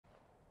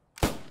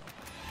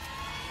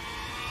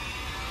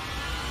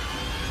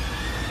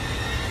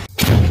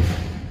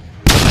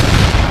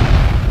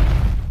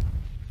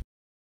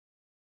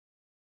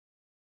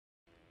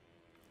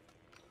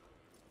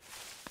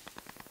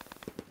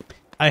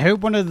I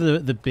hope one of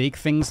the big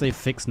things they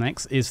fix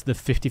next is the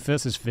 50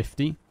 versus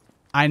 50.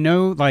 I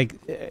know, like,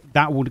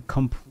 that would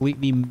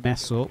completely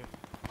mess up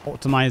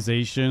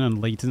optimization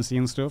and latency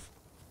and stuff.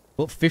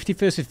 But 50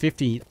 versus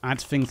 50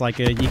 adds things like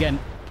you get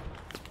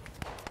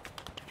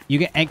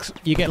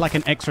like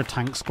an extra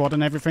tank squad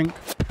and everything.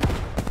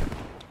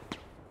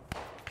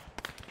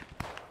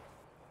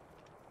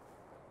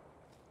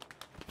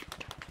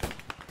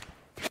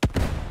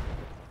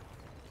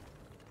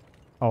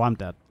 Oh, I'm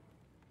dead.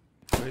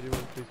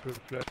 Anyone please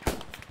reflect.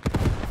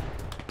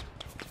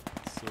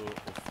 So,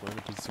 auf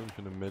meine Position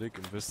für eine Medic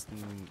im Westen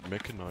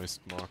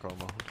Mechanized Marker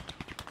machen.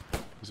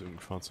 Das ist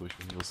irgendein Fahrzeug,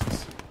 wenn das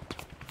ist.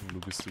 Eine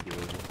Logistik oder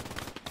so.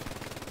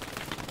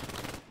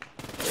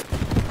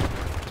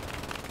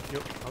 Jo,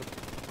 out.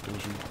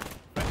 Dankeschön.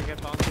 Trying to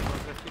get bouncing on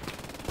the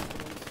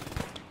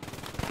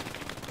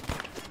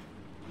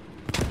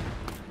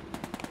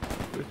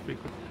Please be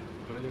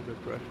running the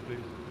crash,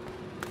 please.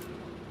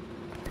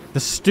 The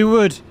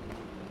steward!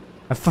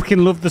 I fucking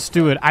love the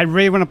steward. I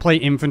really want to play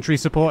infantry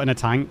support in a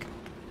tank.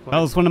 That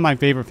was one of my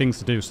favorite things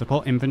to do.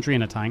 Support infantry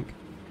in a tank.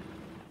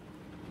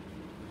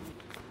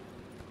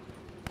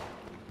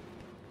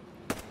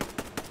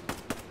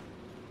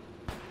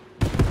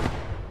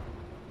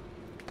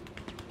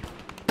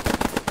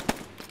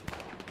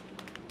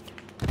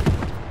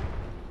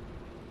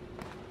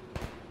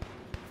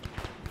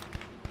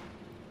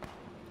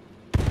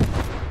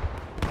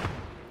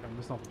 Wir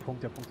müssen auf den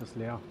Punkt, der Punkt ist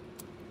leer.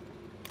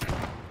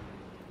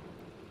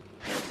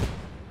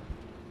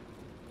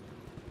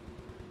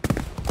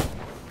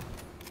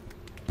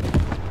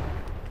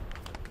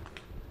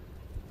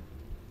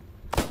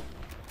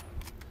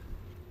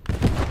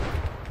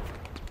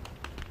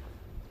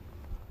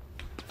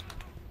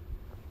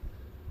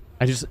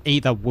 I just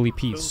ate that woolly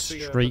piece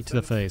straight to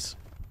the face.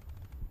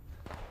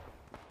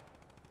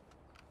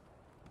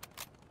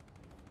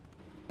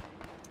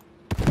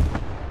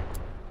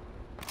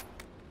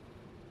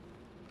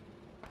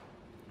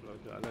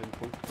 Leute, alle einen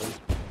Punkt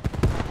raus.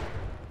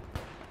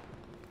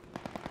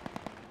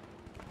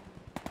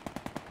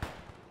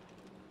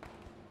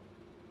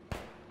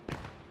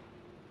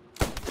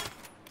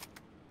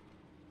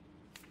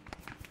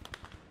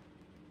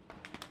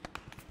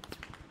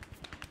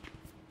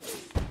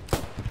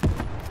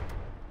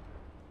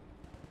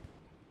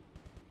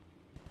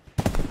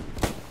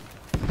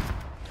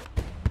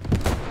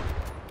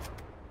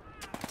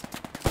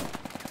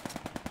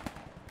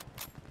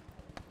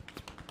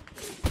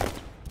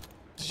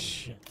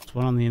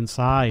 One on the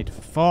inside.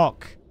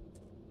 Fuck.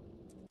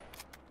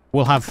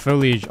 We'll have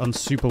foliage on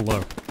super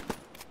low.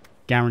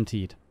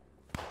 Guaranteed.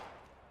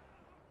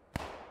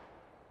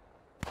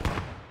 Das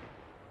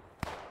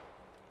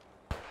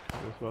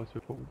war's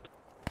für Punkt.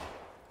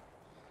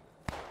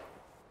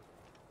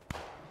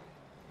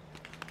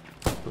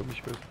 Soll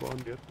nicht mehr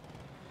spawnen jetzt.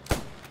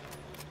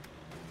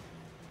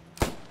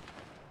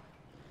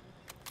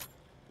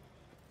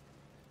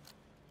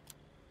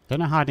 Don't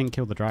know how I didn't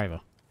kill the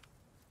driver.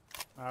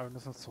 Ah, wir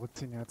müssen uns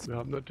zurückziehen jetzt. Wir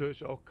haben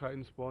natürlich auch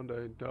keinen Spawn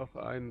dahinter, auch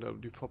einen,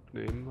 die Top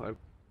nehmen.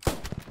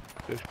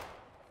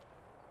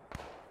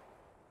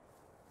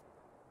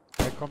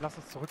 Hey, komm, lass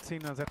uns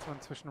zurückziehen, dann setzen wir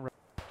uns zwischen.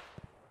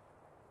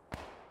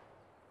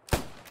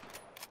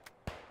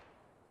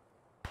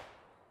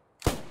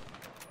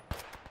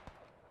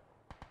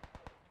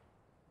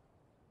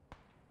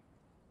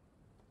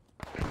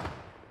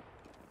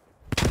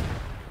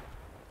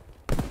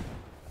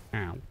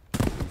 Ow.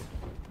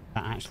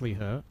 That actually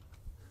hurt.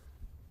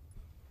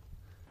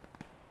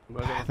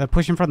 They're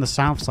pushing from the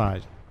south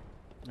side.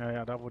 Ja,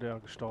 ja, da wo der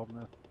gestorben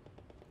ist.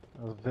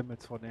 Also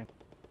wimmelt's vor denen.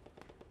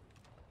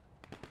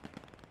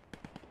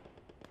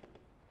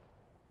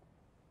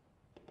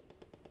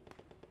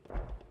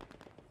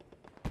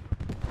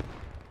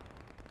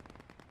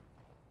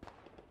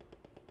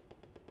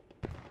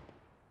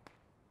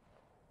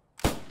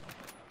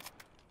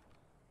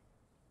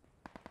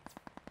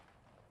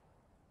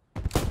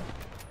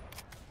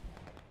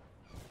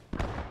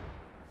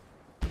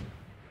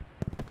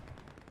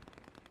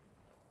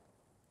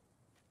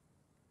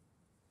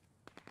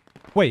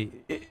 Wait,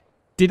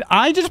 did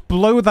I just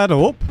blow that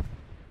up?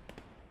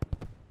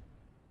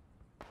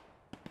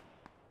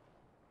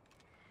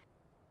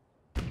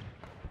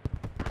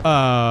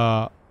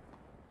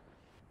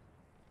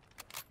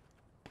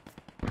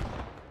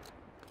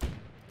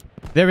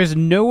 There is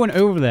no one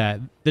over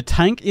there. The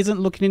tank isn't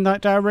looking in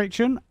that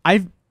direction.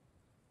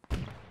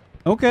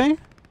 Okay.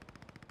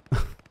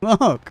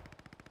 Look.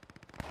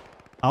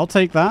 I'll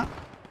take that.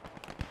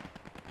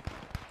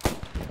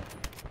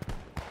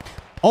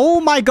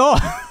 Oh my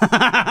god!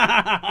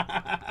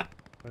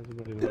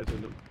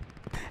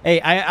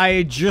 Hey, I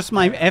adjust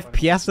my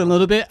FPS a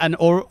little bit and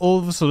all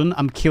of a sudden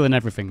I'm killing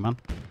everything, man.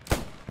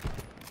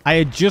 I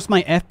adjust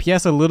my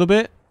FPS a little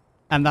bit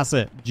and that's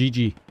it.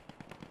 GG.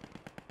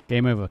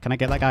 Game over. Can I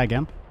get that guy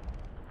again?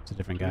 It's a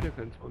different guy.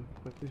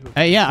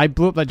 Hey, yeah, I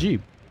blew up that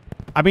Jeep.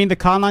 I mean, the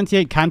Car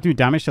 98 can do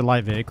damage to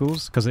light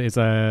vehicles because it is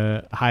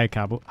a higher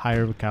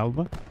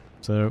caliber.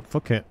 So,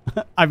 fuck it.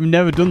 I've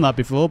never done that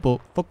before,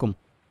 but fuck them.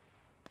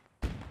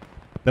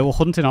 They were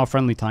hunting our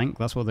friendly tank.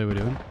 That's what they were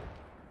doing.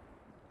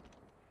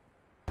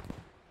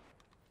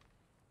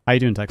 How you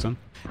doing, Texan?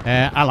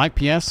 I like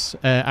PS.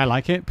 I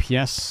like it.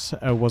 PS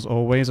was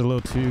always a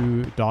little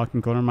too dark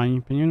and good in my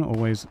opinion.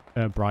 Always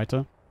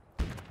brighter.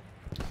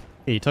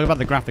 Yeah, you talk about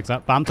the graphics,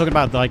 but I'm talking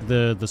about like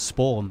the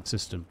spawn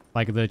system,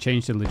 like the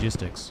change to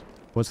logistics.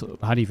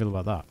 How do you feel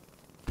about that?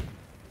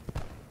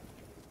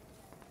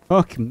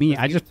 Fuck me!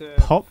 I just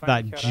popped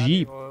that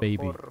Jeep,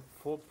 baby.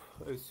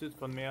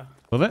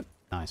 Love it.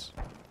 Nice.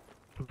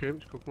 Okay,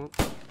 ich guck mal.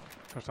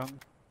 Verstanden.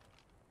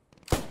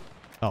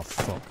 Oh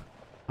fuck!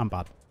 I'm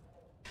bad.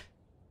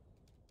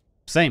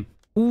 Same.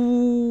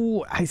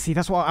 Ooh, I see.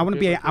 That's what I want to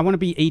be. I want to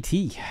be AT.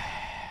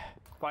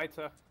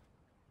 Weiter.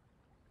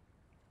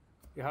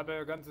 Ihr habt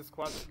ja ganze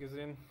Squad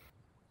gesehen.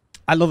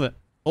 I love it.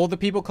 All the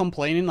people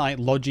complaining like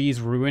Logi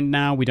is ruined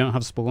now. We don't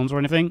have spawns or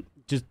anything.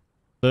 Just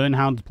learn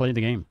how to play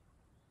the game.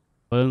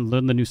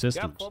 Learn the new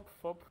systems. Ja,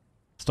 Fop.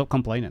 Stop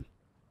complaining.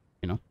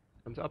 You know.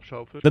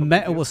 The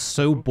meta was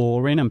so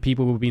boring and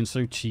people were being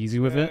so cheesy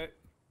with it.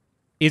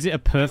 Is it a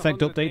perfect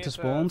update to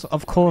spawns?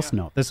 Of course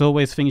not. There's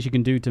always things you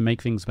can do to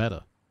make things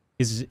better.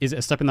 Is it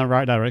a step in the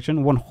right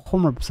direction?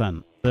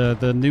 100%.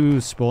 The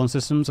new spawn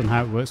systems and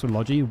how it works with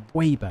Logi,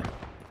 way better.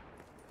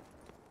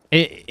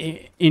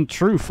 In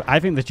truth, I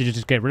think that you should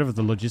just get rid of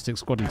the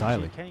logistics squad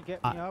entirely. Can you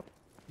get me up?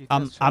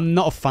 I'm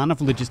not a fan of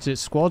logistics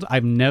squad.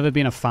 I've never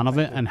been a fan of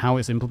it, and how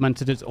it's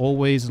implemented, it's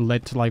always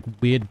led to like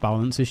weird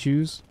balance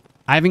issues.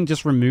 I think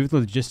just remove the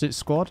logistics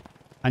squad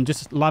and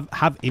just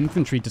have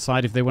infantry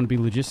decide if they want to be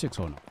logistics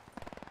or not.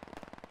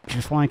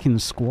 Just like in the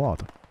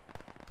squad.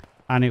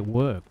 And it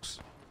works.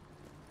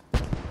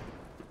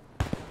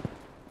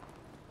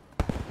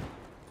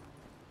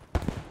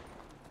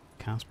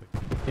 Casper.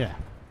 Yeah.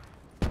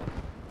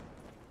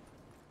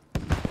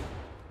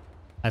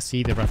 I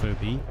see the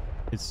FOB.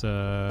 It's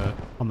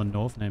on the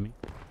north near me.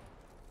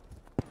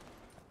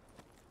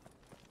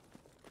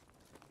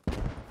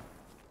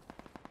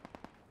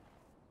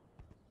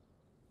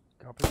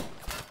 Copy.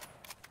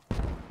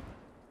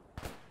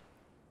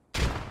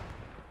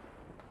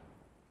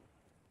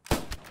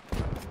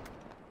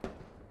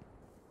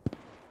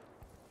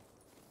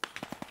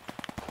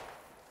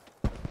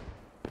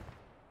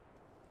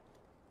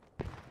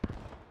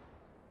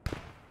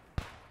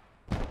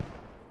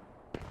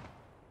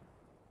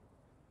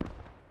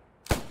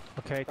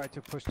 Okay, try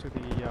to push to the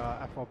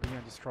FOB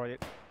and destroy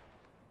it.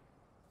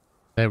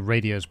 Their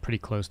radio is pretty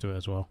close to it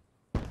as well.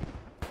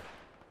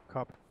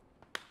 Copy.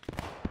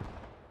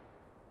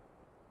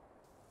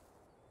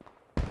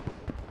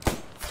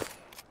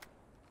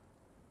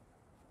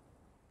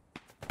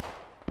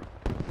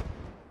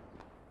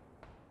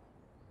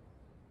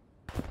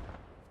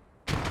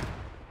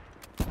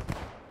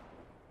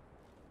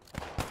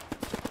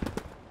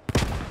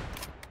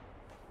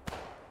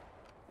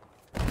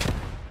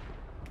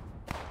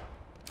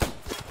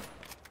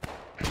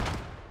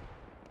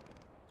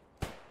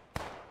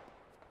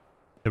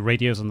 The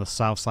radio's on the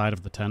south side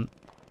of the tent.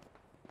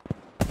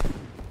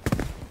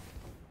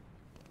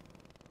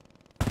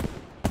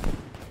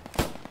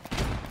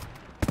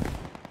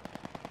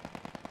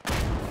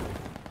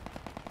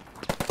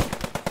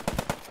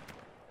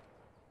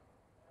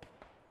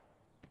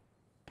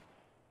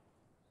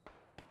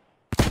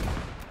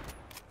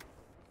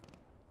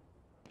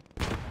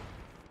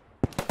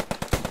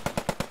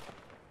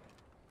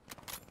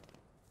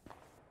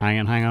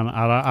 Hang on.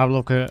 I'll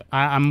look at.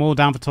 I'm more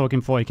down for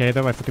talking 40k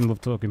though. I fucking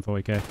love talking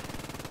 40k.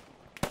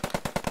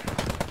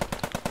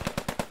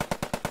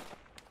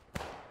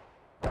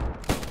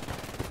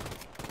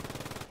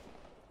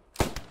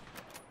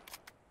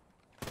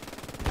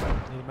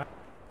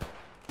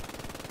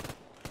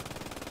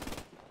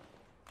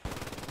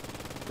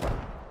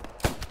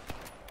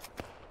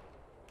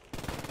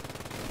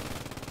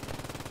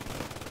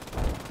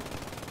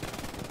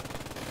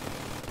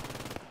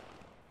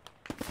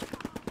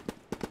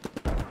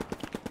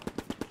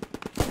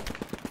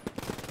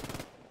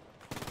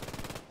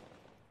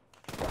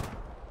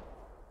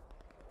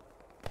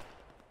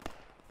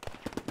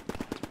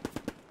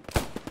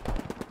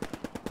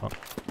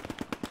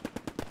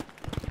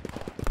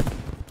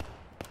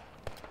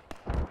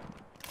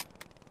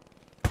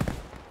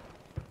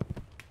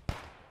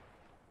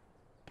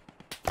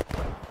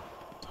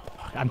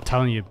 I'm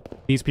telling you,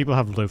 these people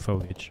have low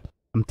foliage.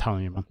 I'm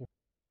telling you, man.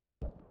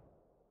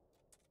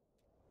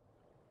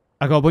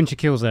 I got a bunch of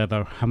kills there,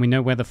 though, and we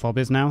know where the fob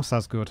is now, so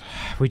that's good.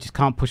 We just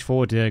can't push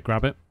forward to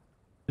grab it.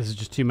 This is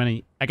just too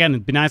many. Again,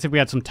 it'd be nice if we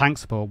had some tank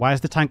support. Why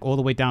is the tank all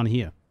the way down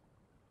here?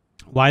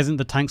 Why isn't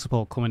the tank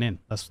support coming in?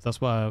 That's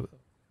what I'm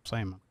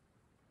saying, man.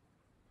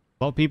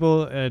 A lot of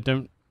people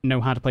don't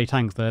know how to play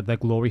tanks. They're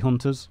glory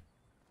hunters.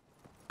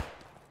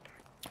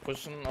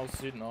 Pushen aus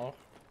Süden auch.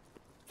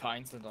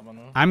 Vereinzelt aber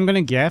nur. I'm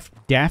gonna guess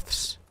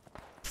deaths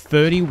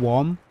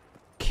 31,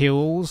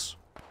 kills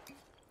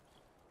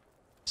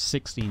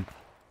 16.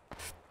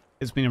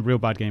 It's been a real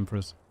bad game for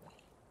us.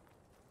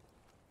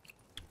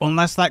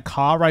 Unless that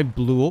car I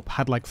blew up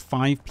had like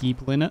 5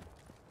 people in it,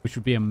 which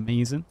would be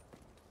amazing.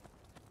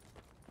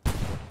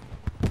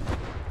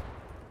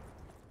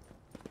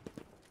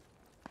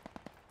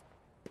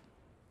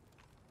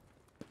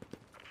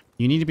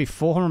 You need to be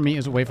 400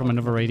 meters away from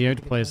another radio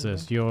to place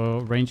this.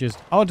 Your range is...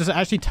 Oh, does it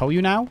actually tell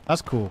you now?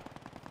 That's cool.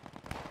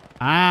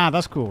 Ah,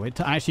 that's cool.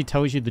 It actually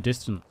tells you the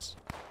distance.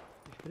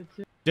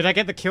 Did I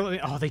get the kill?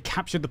 Oh, they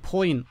captured the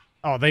point.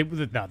 Oh, they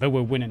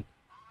were winning.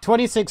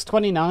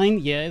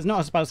 26-29. Yeah, it's not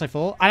as bad as I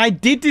thought. And I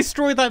did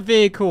destroy that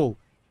vehicle.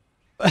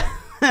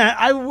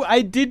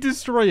 I did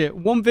destroy it.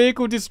 One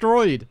vehicle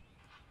destroyed.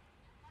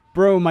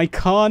 Bro, my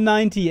car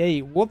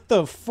 98. What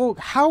the fuck?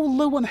 How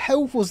low on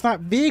health was that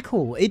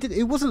vehicle?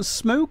 It wasn't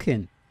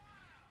smoking.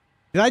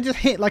 Did I just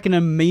hit like an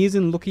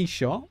amazing lucky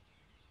shot?